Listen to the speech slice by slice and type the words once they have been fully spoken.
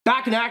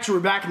Back in action,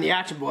 we're back in the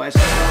action, boys.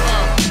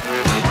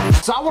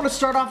 So I want to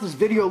start off this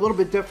video a little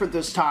bit different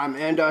this time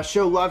and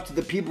show love to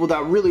the people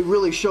that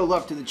really show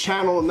love to the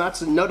channel, and that's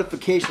the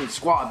notification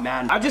squad,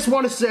 man. I just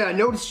want to say I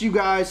noticed you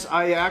guys.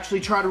 I actually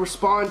try to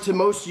respond to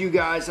most of you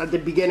guys at the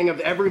beginning of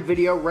every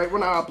video right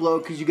when I upload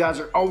because you guys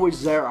are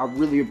always there. I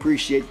really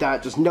appreciate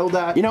that. Just know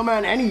that. You know,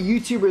 man, any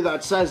YouTuber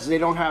that says they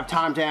don't have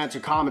time to answer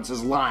comments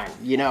is lying.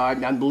 You know,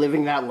 I'm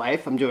living that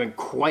life. I'm doing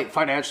quite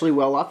financially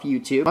well off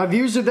YouTube. My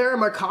views are there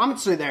and my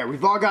comments are there.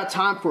 We've all got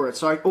time for it,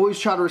 so I always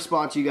try to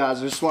respond to you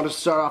guys. I just want to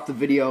start off the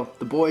video,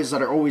 the boys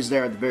that are always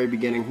there at the very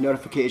beginning,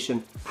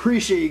 notification.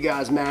 Appreciate you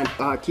guys, man.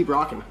 Keep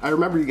rocking. I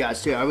remember you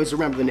guys too. I always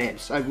remember the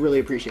names. I really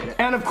appreciate it.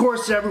 And of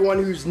course, to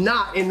everyone who's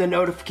not in the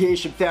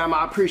notification fam,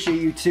 I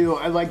appreciate you too.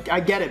 I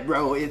get it,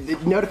 bro.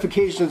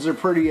 Notifications are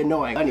pretty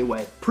annoying.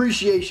 Anyway,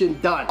 appreciation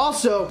done.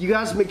 Also, you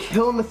guys have been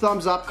killing the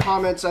thumbs up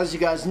comments. As you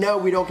guys know,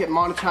 we don't get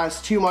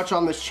monetized too much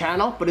on this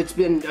channel, but it's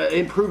been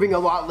improving a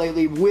lot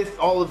lately with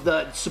all of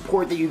the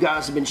support that you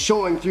guys have been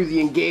showing through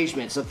the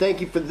engagement. So thank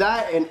you for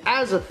that. And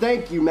as a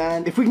thank you,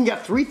 man, if we can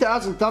get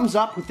 3,000 thumbs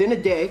up within a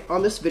day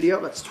on this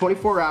video, that's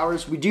 24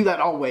 hours. We do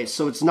that always,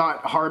 so it's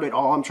not hard at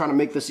all. I'm trying to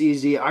make this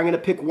easy. I'm gonna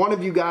pick one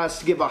of you guys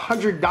to give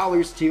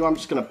 $100 to. I'm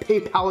just gonna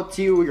PayPal it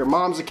to you or your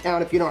mom's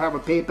account if you don't have a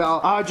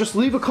PayPal. Just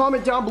leave a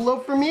comment down below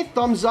for me,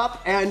 thumbs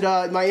up, and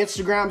my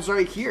Instagram's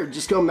right here.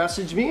 Just go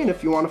message me, and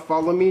if you want to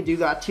follow me, do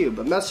that too.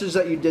 But message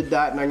that you did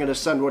that, and I'm gonna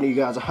send one of you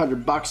guys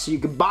 $100 so you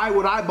can buy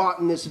what I bought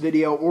in this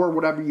video or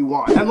whatever you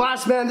want. And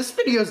last, man, this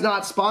video is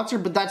not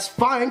sponsored, but that's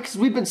fine because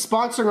we've been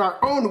sponsoring our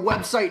own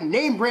website,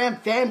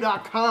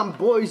 NameBranFam.com.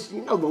 Boys,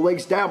 you know the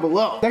links down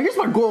below. Now here's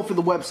my goal for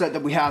the website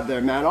that we have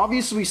there, man.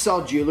 Obviously we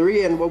sell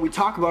jewelry, and what we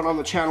talk about on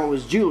the channel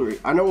is jewelry.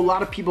 I know a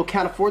lot of people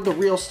can't afford the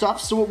real stuff,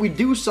 so what we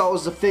do sell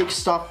is the fake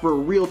stuff for a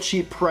real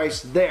cheap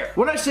price there.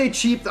 When I say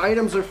cheap, the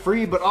items are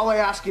free, but all I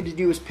ask you to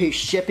do is pay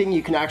shipping.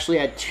 You can actually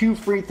add 2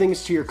 free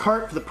things to your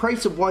cart for the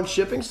price of 1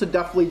 shipping, so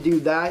definitely do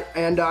that.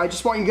 And I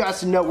just want you guys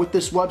to know with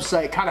this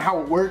website kind of how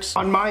it works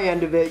on my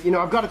end of it. You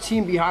know, I've got a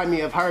team behind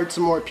me. I've hired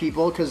some more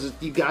people because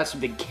you guys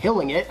have been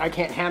killing it. I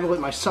can't handle it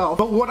myself.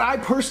 But what I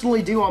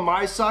personally do on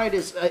my side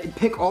is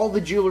pick all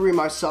the jewelry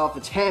myself.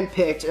 It's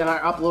hand-picked, and I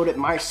upload it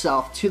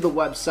myself to the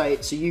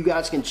website so you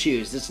guys can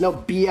choose. There's no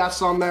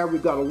BS on there.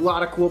 We've got a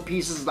lot of cool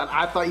pieces that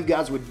I thought you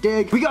guys would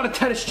dig. We got a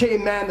tennis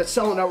chain, man, that's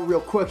selling out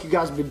real quick. You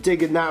guys have been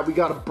digging that. We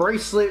got a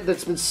bracelet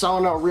that's been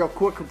selling out real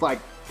quick with like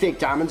fake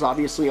diamonds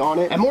obviously on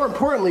it. And more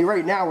importantly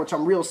right now, which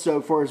I'm real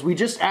stoked for, is we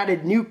just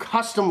added new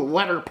custom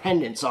letter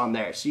pendants on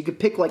there. So you could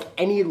pick like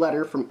any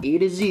letter from A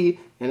to Z,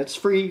 and it's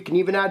free. You can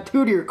even add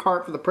 2 to your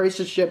cart for the price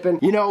of shipping.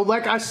 You know,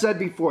 like I said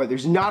before,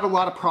 there's not a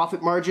lot of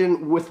profit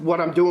margin with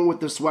what I'm doing with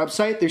this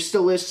website. There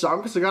still is some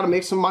because I gotta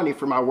make some money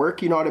for my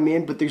work, you know what I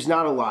mean? But there's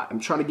not a lot. I'm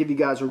trying to give you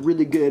guys a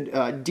really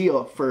good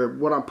deal for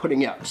what I'm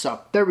putting out. So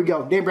there we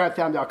go,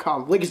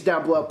 NameBranFam.com. Link is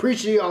down below.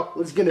 Appreciate y'all.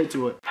 Let's get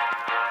into it.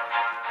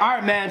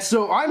 Alright, man,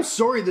 so I'm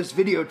sorry this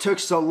video took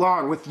so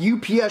long with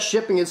UPS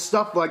shipping and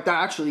stuff like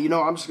that. Actually, you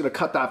know, I'm just gonna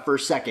cut that for a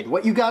second.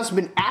 What you guys have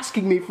been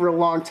asking me for a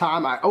long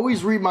time, I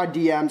always read my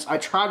DMs. I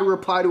try to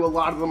reply to a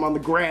lot of them on the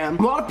gram.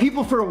 A lot of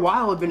people for a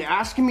while have been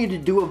asking me to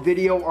do a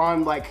video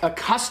on like a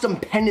custom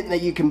pendant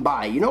that you can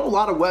buy. You know, a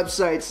lot of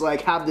websites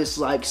like have this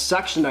like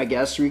section, I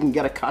guess, where you can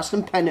get a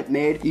custom pendant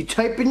made. You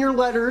type in your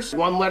letters.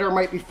 1 letter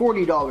might be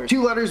 $40.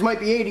 2 letters might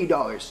be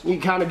 $80. You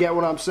kind of get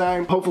what I'm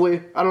saying.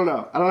 Hopefully, I don't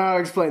know. I don't know how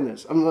to explain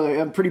this.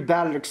 I'm pretty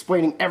bad at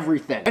explaining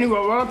everything. Anyway,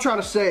 what I'm trying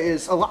to say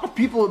is a lot of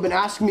people have been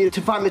asking me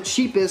to find the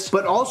cheapest,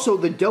 but also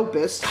the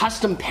dopest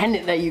custom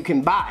pendant that you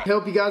can buy. I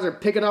hope you guys are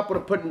picking up what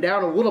I'm putting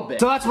down a little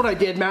bit. So that's what I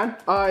did, man.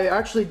 I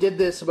actually did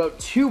this about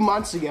 2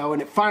 months ago,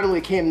 and it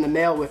finally came in the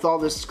mail with all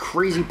this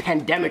crazy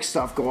pandemic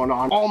stuff going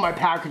on. All my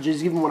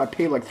packages, even when I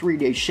pay like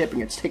 3-day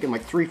shipping, it's taken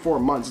like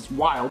 3-4 months. It's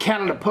wild.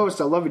 Canada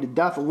Post, I love you to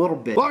death a little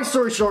bit. Long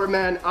story short,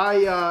 man,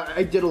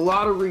 I did a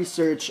lot of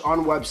research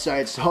on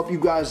websites to help you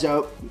guys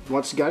out.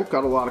 Once again,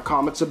 got a lot of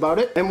comments about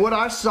it. And what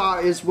I saw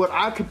is what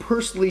I could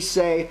personally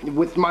say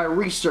with my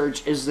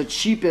research is the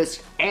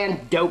cheapest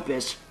and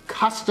dopest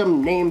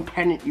custom name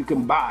pendant you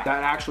can buy.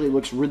 That actually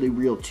looks really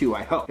real too,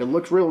 I hope. It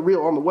looks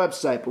real on the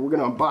website, but we're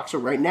gonna unbox it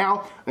right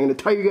now. I'm gonna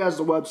tell you guys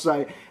the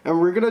website, and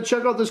we're gonna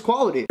check out this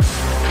quality.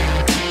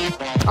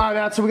 Alright,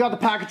 man, so we got the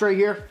package right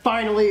here,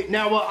 finally.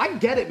 Now, I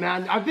get it,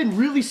 man. I've been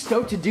really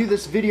stoked to do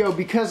this video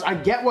because I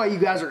get why you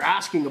guys are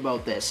asking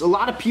about this. A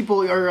lot of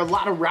people, or a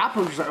lot of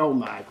rappers are, oh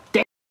my,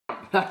 damn,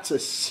 that's a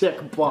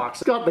sick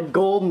box. It's got the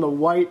gold and the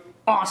white.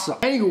 Awesome.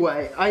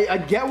 Anyway, I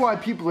get why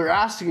people are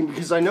asking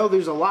because I know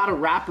there's a lot of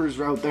rappers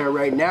out there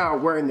right now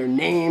wearing their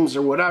names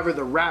or whatever,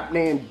 the rap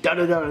name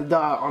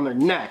da-da-da-da-da on their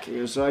neck.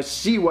 So I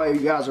see why you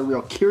guys are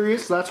real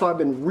curious. That's why I've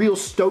been real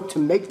stoked to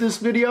make this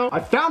video. I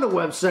found a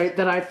website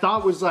that I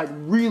thought was like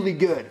really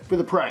good for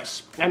the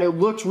price. And it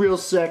looks real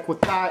sick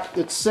with that.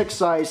 It's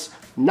 6 ice.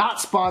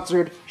 Not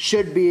sponsored,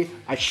 should be.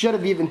 I should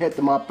have even hit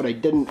them up, but I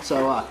didn't,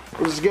 so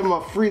we'll just give them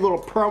a free little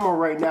promo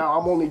right now.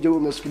 I'm only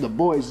doing this for the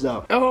boys,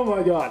 though. Oh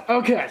my god.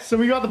 Okay, so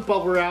we got the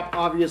bubble wrap,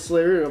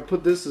 obviously. We're gonna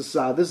put this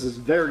aside. This is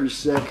very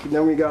sick. And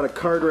then we got a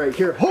card right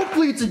here.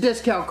 Hopefully it's a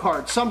discount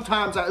card.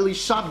 Sometimes, at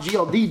least Shop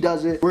GLD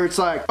does it, where it's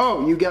like,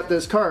 oh, you get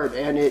this card,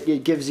 and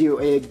it gives you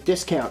a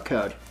discount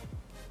code.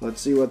 Let's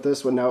see what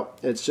this one, no,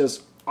 it's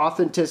just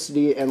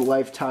authenticity and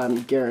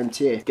lifetime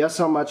guarantee. Guess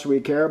how much we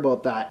care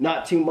about that?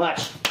 Not too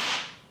much.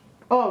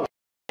 Oh,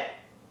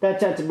 that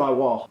dented my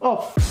wall.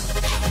 Oh,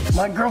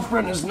 my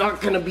girlfriend is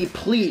not gonna be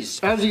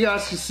pleased. As you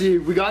guys can see,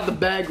 we got the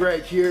bag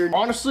right here.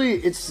 Honestly,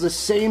 it's the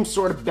same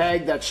sort of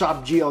bag that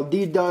Shop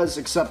GLD does,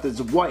 except it's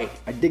white.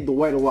 I dig the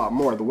white a lot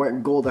more. The white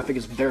and gold I think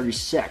is very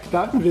sick.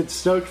 I've been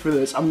stoked for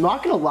this. I'm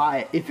not gonna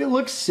lie, if it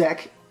looks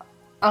sick,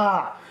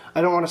 I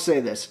don't want to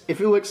say this.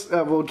 If it looks,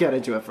 we'll get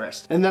into it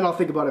first. And then I'll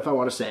think about if I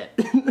want to say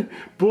it.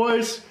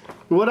 Boys,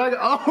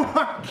 oh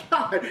my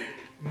god.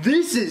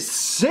 This is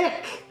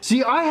sick!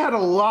 See, I had a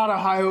lot of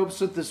high hopes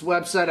with this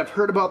website. I've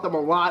heard about them a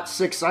lot.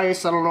 6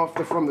 Ice, I don't know if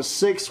they're from the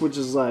 6, which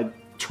is like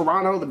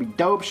Toronto, that'd be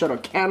dope. Shout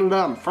out Canada,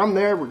 I'm from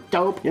there, we're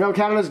dope. You know,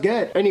 Canada's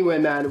good. Anyway,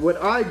 man,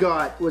 what I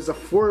got was a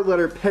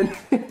 4-letter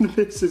pendant.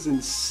 This is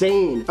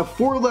insane. A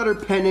 4-letter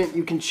pendant,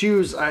 you can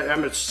choose,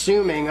 I'm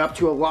assuming, up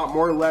to a lot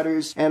more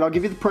letters. And I'll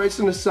give you the price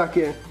in a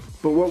second,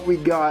 but what we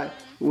got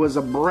was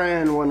a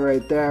brand one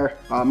right there.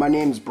 My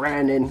name's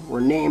Brandon, we're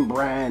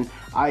NameBran.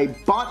 I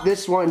bought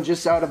this one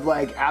just out of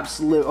like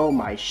absolute, oh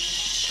my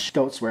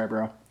don't swear,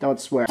 bro. Don't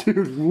swear.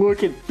 Dude,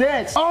 look at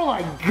this. Oh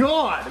my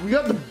god. We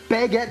got the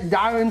baguette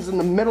diamonds in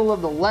the middle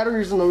of the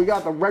letters, and then we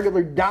got the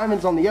regular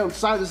diamonds on the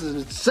outside. This is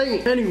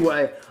insane.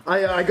 Anyway,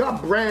 I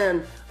got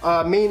brand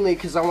mainly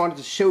because I wanted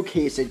to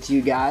showcase it to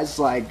you guys,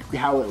 like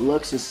how it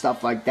looks and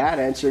stuff like that,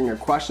 answering your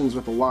questions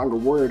with a longer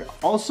word.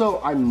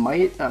 Also, I'm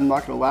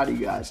not gonna lie to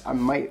you guys, I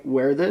might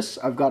wear this.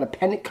 I've got a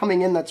pendant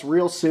coming in that's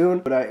real soon,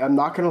 but I'm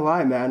not gonna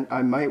lie, man,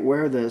 I might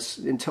wear this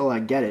until I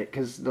get it,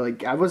 because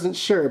like I wasn't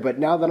sure, but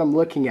now that I'm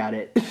looking at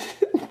it,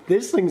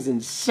 this thing's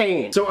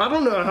insane. So I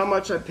don't know how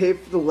much I paid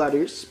for the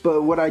letters,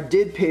 but what I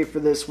did pay for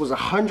this was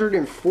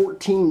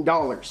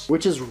 $114,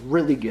 which is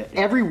really good.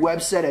 Every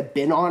website I've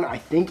been on, I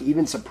think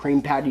even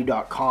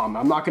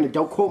SupremePatty.com,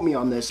 don't quote me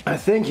on this, I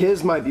think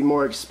his might be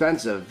more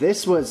expensive.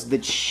 This was the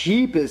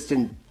cheapest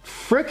and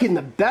freaking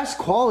the best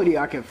quality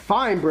I can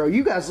find, bro.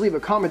 You guys leave a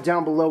comment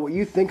down below what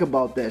you think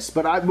about this,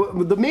 but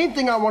the main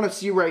thing I want to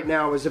see right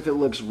now is if it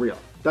looks real.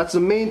 That's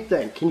the main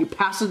thing. Can you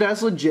pass it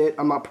as legit?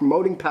 I'm not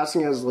promoting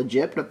passing it as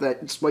legit, but if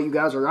that's what you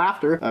guys are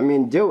after, I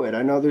mean, do it.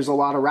 I know there's a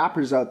lot of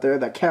rappers out there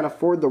that can't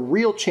afford the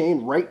real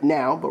chain right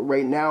now, but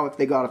right now, if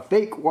they got a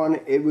fake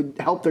one, it would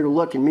help their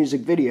look in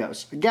music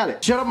videos. I get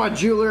it. Shout out my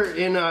jeweler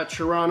in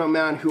Toronto,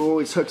 man, who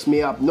always hooks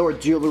me up. North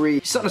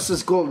Jewelry. He sent us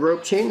this gold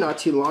rope chain not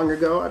too long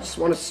ago. I just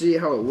want to see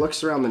how it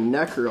looks around the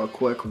neck real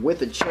quick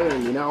with a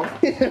chain, you know?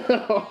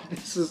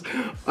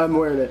 I'm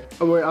wearing it.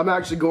 I'm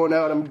actually going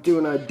out. I'm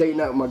doing a date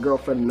night with my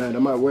girlfriend tonight. I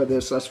might wear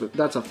this.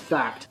 That's a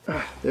fact.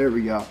 There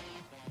we go.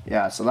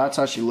 Yeah, so that's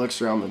how she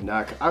looks around the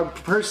neck. I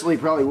personally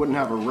probably wouldn't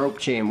have a rope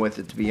chain with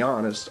it, to be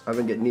honest. I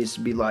think it needs to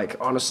be like,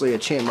 honestly, a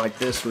chain like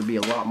this would be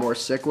a lot more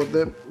sick with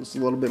it. It's a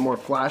little bit more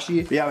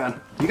flashy. But yeah,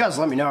 man, you guys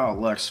let me know how it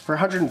looks. For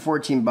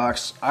 114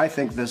 bucks, I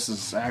think this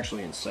is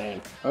actually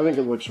insane. I think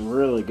it looks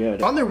really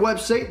good. On their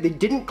website, they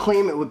didn't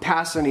claim it would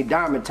pass any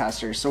diamond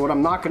testers. So what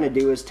I'm not gonna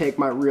do is take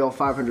my real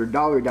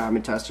 $500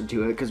 diamond tester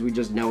to it, because we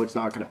just know it's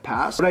not gonna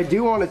pass. What I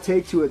do wanna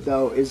take to it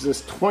though is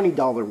this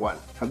 $20 one.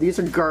 Now, these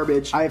are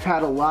garbage. I've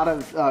had a lot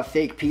of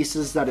fake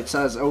pieces that it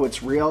says, oh,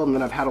 it's real, and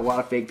then I've had a lot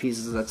of fake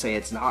pieces that say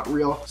it's not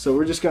real. So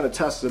we're just gonna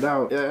test it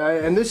out.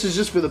 And this is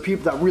just for the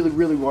people that really,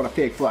 really want a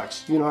fake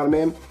flex. You know what I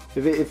mean?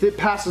 If it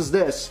passes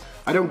this,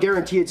 I don't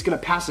guarantee it's gonna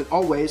pass it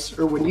always,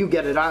 or when you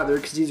get it either,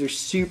 because these are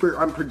super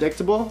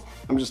unpredictable.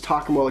 I'm just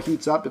talking while it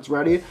heats up, it's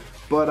ready.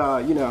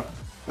 But, you know,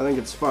 I think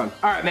it's fun.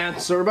 All right, man,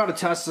 so we're about to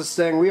test this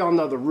thing. We all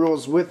know the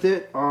rules with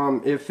it.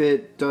 If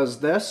it does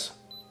this,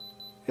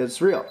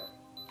 it's real.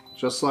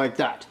 Just like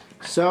that.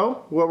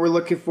 So, what we're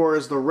looking for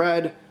is the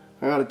red.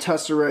 I got a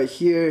tester right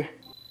here.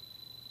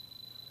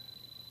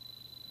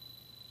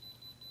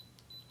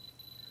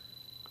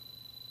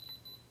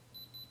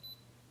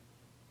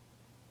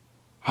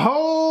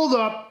 Hold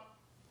up!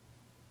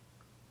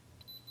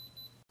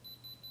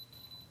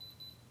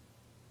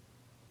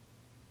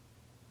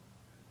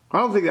 I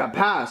don't think that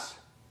passed.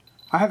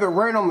 I have it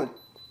right on the... Does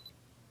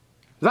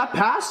that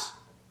pass?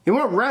 It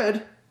went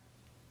red.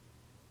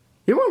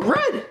 It went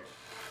red!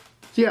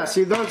 Yeah,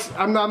 see, those,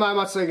 I'm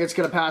not saying it's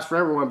gonna pass for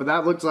everyone, but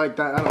that looks like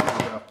that, I don't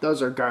know, bro.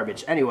 Those are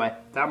garbage. Anyway,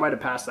 that might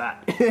have passed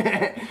that.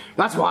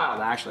 That's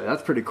wild, actually.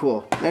 That's pretty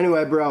cool.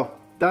 Anyway, bro,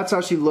 that's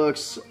how she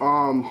looks.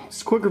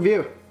 It's a quick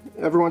review.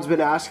 Everyone's been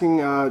asking,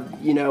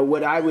 you know,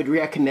 what I would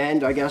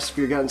recommend, I guess, if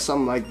you're getting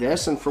something like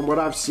this. And from what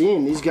I've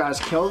seen, these guys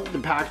killed it. The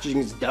packaging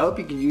is dope.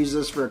 You could use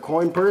this for a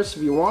coin purse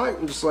if you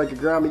want, just like your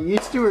grandma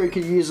used to, or you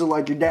could use it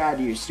like your dad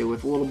used to,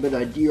 with a little bit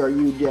of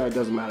DRU. Yeah, it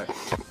doesn't matter.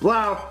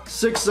 Blau,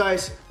 6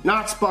 Dice,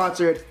 not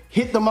sponsored.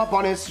 Hit them up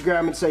on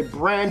Instagram and say,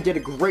 Bran did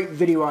a great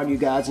video on you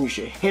guys, and you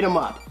should hit them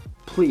up.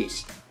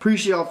 Please.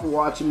 Appreciate y'all for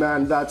watching,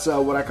 man. That's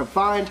what I could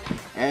find,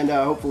 and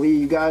hopefully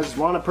you guys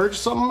want to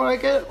purchase something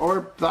like it,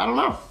 or I don't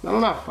know.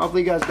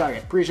 Hopefully you guys dug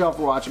it. Appreciate y'all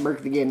for watching.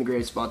 Merc the game, the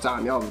greatest of all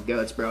time. Y'all the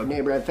goats, bro.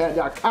 NameBran,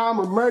 Pendant.com.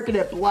 We're merking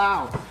it,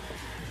 Blau.